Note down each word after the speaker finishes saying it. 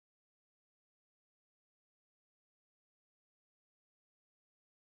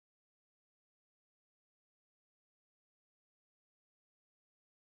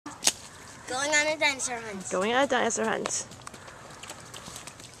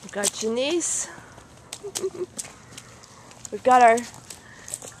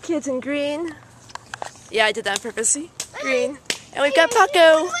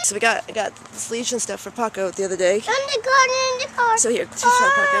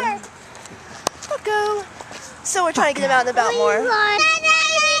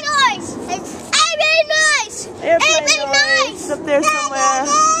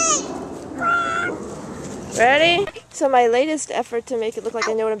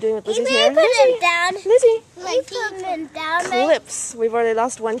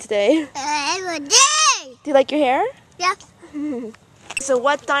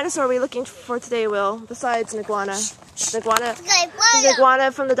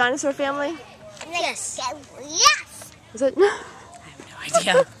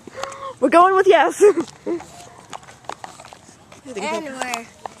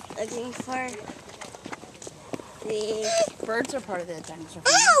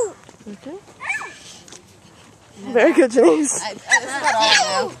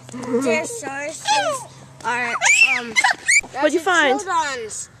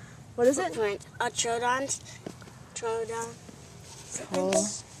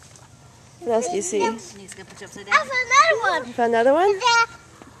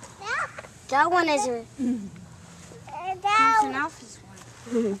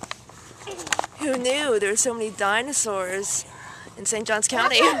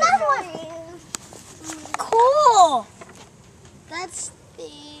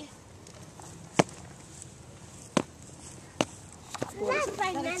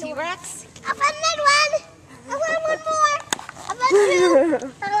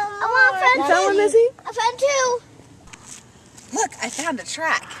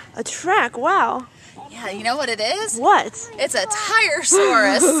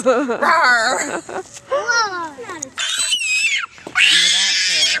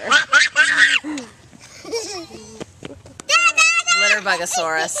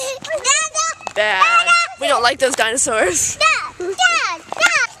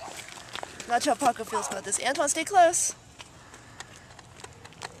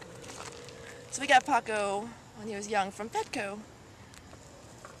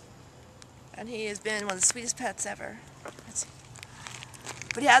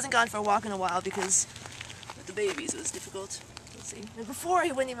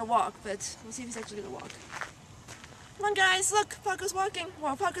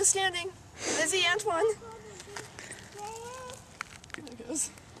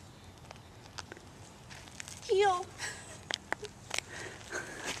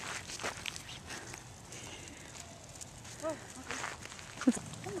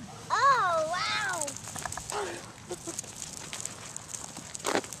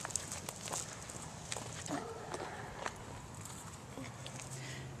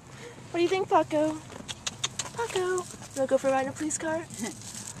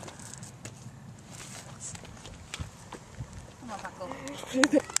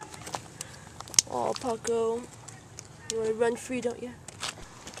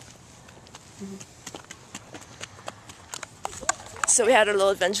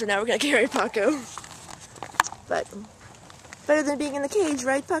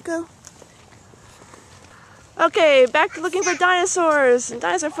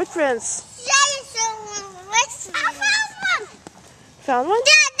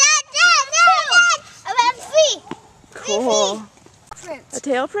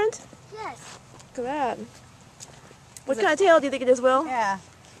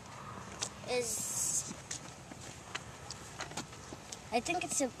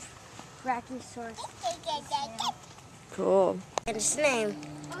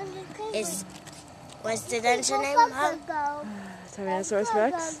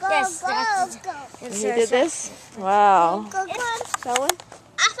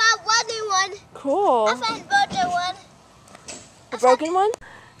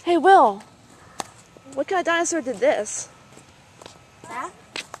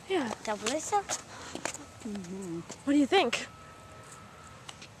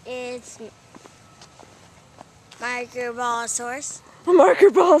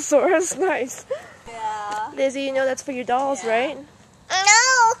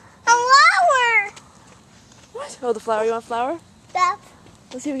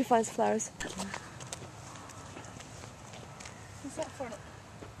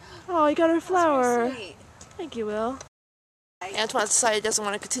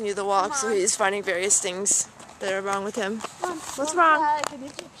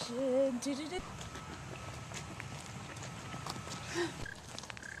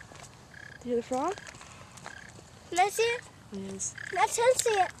Do you hear the frog? Can I see it? Yes. Let's see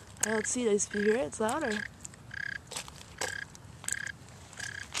it. I don't see it. If you hear it, it's louder.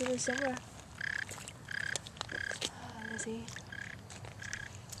 It's over somewhere. Lizzie.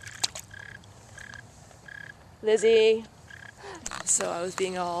 Lizzie. So I was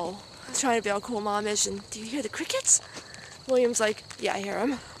trying to be all cool momish, and do you hear the crickets? William's like, yeah, I hear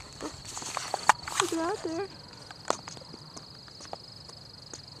them. Look out there.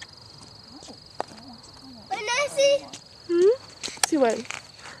 Can I see? See what?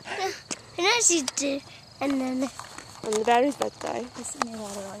 Can I see it? And then... And the battery's about to die.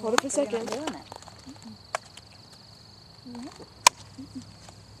 Hold Hold it for a second.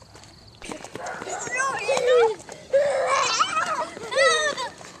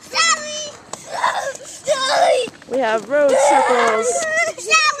 We have road circles.